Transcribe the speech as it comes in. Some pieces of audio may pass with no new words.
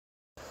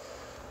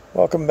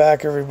Welcome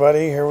back,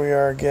 everybody. Here we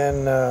are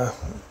again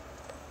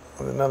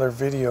with another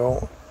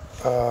video.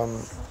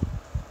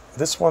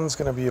 This one's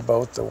going to be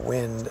about the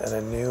wind and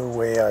a new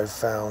way I've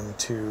found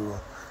to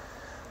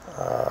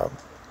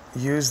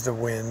use the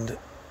wind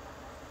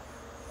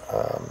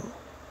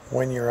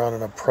when you're on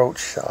an approach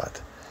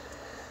shot.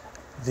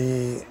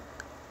 The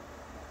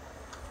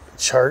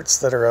charts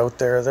that are out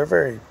there,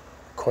 they're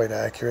quite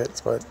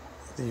accurate, but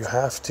you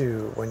have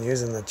to, when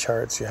using the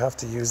charts, you have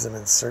to use them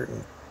in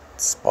certain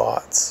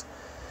spots.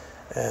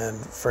 And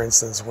for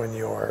instance, when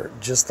you're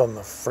just on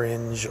the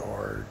fringe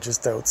or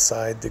just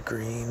outside the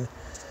green,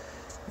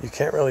 you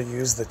can't really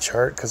use the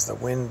chart because the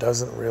wind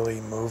doesn't really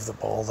move the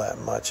ball that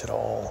much at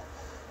all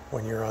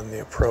when you're on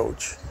the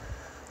approach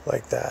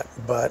like that.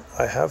 But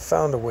I have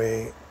found a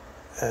way,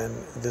 and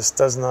this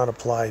does not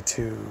apply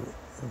to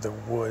the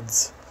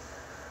woods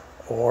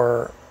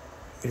or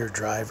your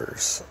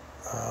drivers.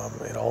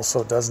 It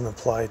also doesn't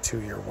apply to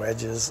your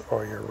wedges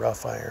or your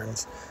rough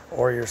irons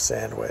or your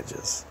sand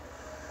wedges.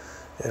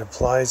 It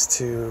applies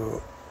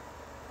to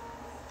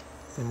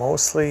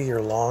mostly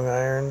your long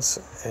irons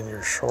and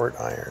your short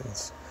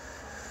irons.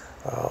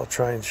 I'll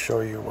try and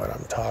show you what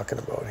I'm talking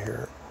about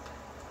here.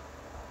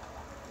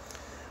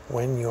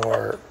 When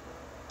you're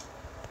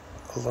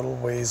a little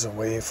ways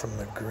away from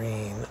the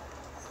green,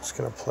 I'm just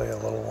going to play a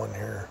little one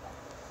here.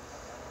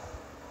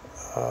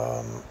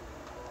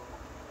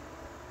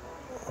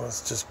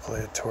 Let's just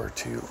play a tour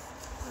 2.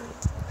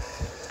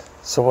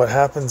 So what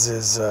happens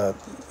is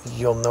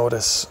you'll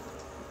notice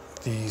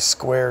the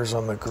squares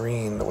on the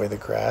green, the way the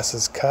grass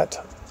is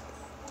cut.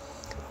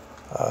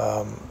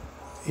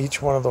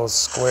 Each one of those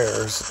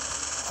squares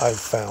I've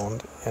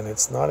found, and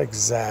it's not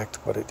exact,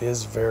 but it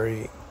is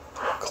very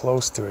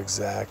close to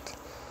exact,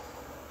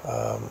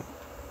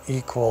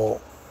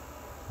 equal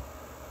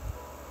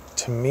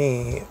to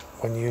me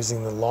when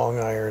using the long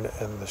iron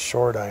and the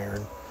short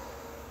iron,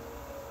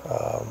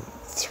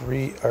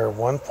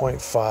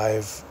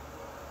 1.5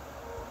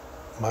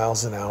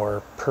 miles an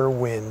hour per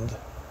wind,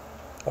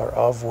 or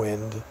of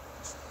wind,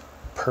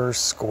 per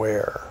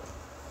square.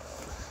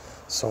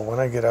 So when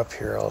I get up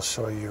here, I'll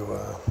show you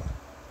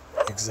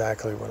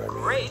exactly what I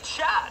mean. Great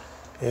shot.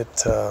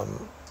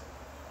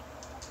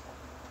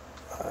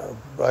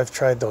 I've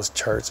tried those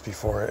charts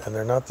before, and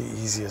they're not the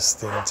easiest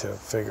thing to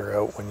figure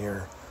out when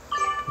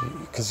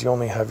because you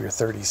only have your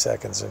 30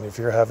 seconds, and if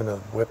you're having to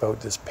whip out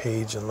this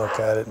page and look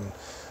at it and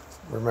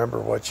remember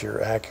what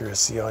your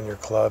accuracy on your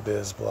club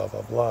is, blah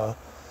blah blah,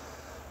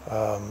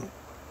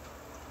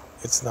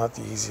 it's not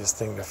the easiest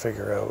thing to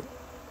figure out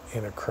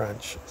in a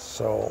crunch.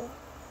 So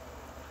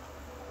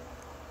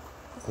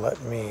let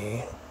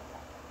me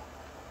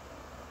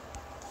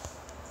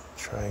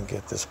try and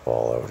get this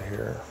ball out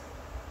here.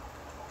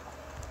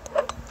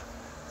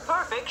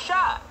 Perfect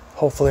shot.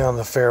 Hopefully on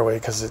the fairway,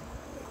 because it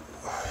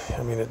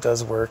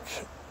does work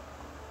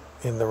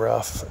in the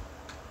rough,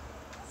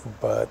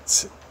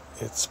 but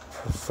it's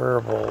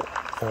preferable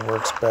and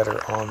works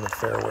better on the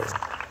fairway.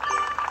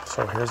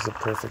 So here's the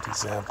perfect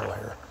example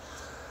here.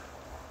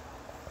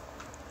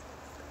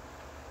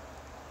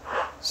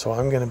 So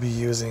I'm going to be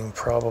using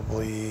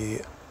probably,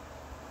 it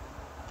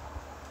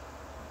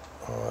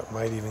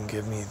might even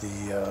give me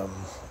the,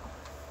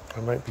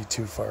 I might be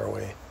too far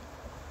away,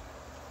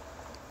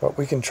 but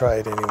we can try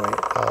it anyway.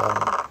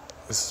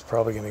 This is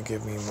probably going to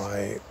give me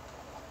my,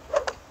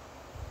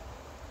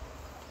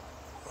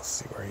 let's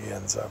see where he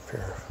ends up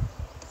here.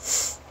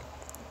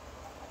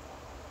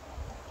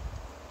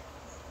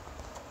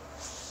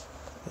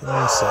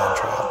 Sand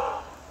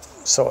trap.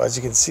 So as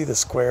you can see the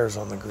squares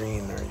on the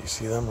green there, you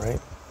see them, right?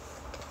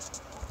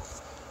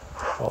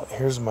 Well,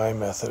 here's my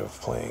method of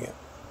playing it.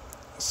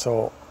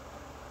 So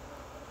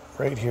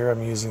right here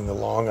I'm using the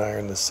long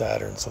iron, the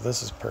Saturn, so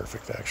this is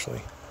perfect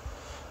actually.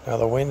 Now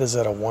the wind is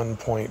at a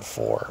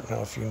 1.4.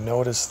 Now if you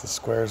notice the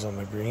squares on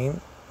the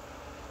green,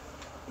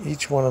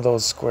 each one of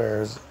those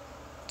squares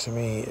to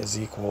me is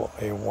equal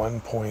a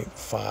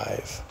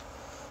 1.5.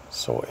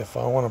 So if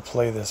I want to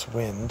play this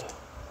wind,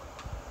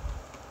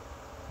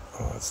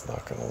 oh, it's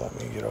not going to let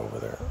me get over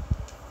there.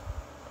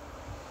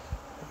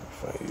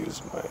 If I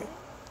use my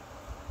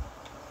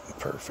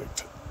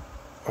perfect.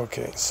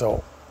 Okay,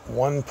 so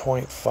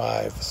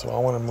 1.5. So I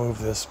want to move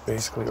this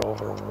basically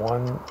over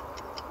one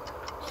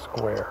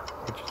square,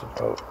 which is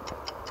about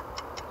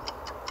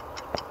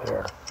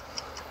there.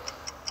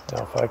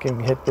 Now if I can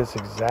hit this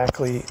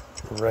exactly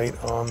right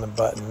on the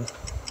button,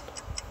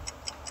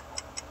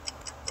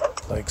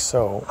 like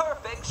so,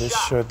 this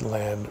should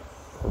land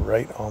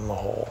right on the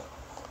hole.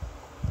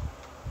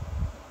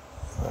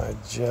 I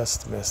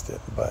just missed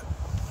it, but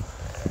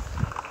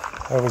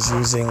I was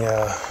using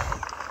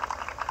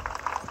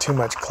too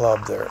much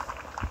club there.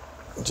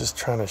 I'm just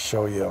trying to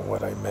show you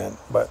what I meant,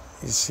 but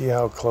you see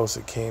how close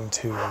it came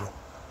to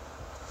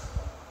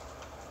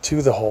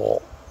the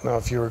hole. Now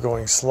if you were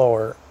going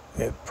slower,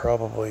 it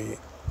probably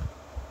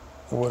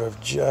would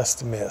have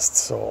just missed.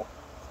 So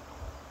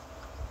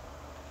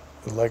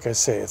like I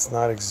say, it's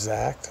not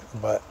exact,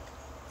 but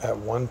at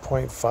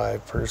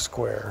 1.5 per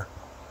square,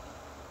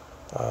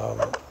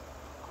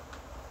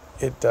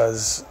 it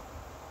does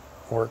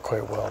work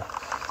quite well.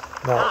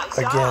 Now,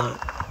 again,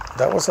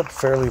 that was a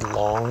fairly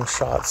long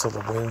shot, so the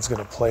wind's going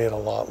to play it a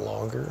lot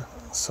longer.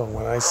 So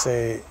when I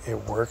say it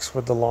works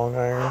with the long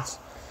irons,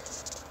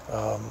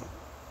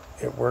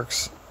 it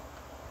works.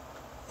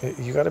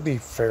 You got to be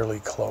fairly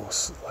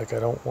close. Like, I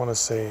don't want to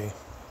say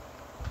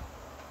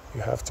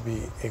you have to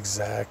be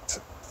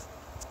exactly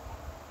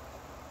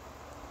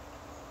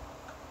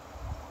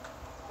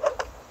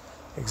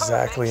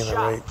in the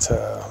right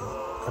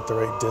at the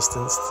right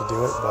distance to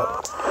do it,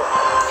 but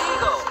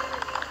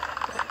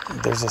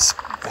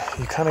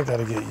you kind of got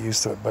to get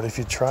used to it. But if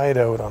you try it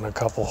out on a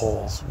couple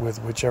holes with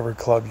whichever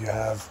club you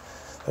have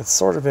that's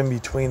sort of in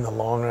between the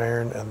long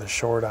iron and the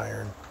short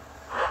iron,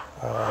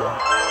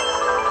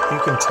 you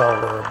can tell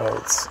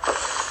whereabouts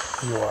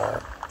you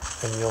are,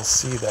 and you'll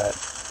see that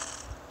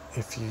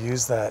if you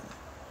use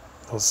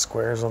those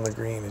squares on the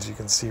green, as you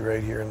can see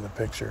right here in the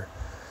picture,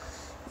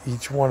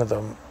 each one of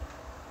them,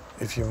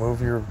 if you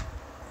move your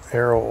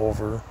arrow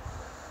over,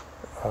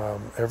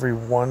 every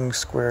one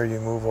square you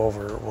move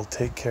over will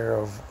take care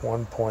of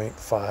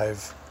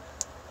 1.5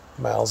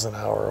 miles an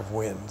hour of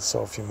wind.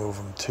 So if you move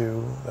them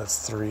 2,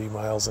 that's 3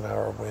 miles an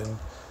hour of wind,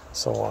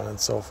 so on and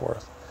so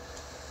forth.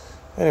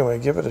 Anyway,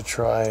 give it a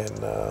try and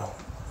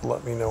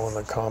let me know in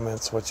the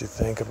comments what you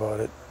think about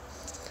it.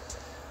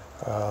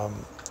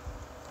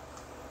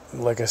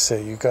 Like I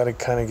say, you got to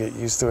kind of get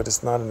used to it.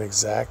 It's not an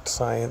exact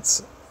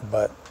science,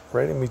 but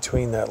right in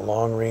between that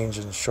long range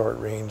and short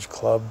range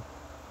club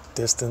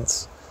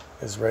distance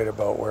is right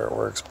about where it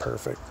works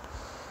perfect.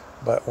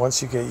 But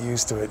once you get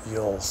used to it,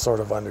 you'll sort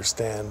of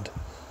understand,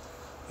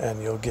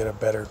 and you'll get a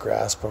better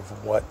grasp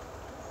of what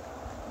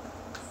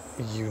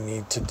you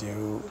need to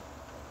do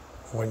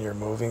when you're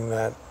moving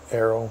that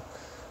arrow.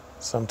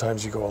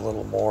 Sometimes you go a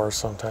little more,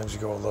 sometimes you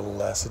go a little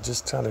less. It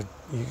just kind of,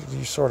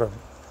 you sort of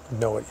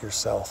know it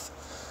yourself.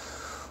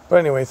 But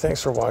anyway,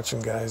 thanks for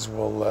watching, guys.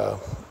 We'll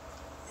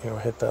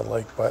hit that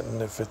like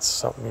button if it's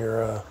something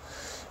you're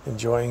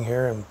enjoying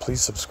here, and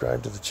please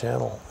subscribe to the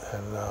channel,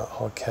 and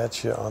I'll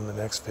catch you on the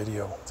next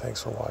video.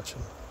 Thanks for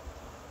watching.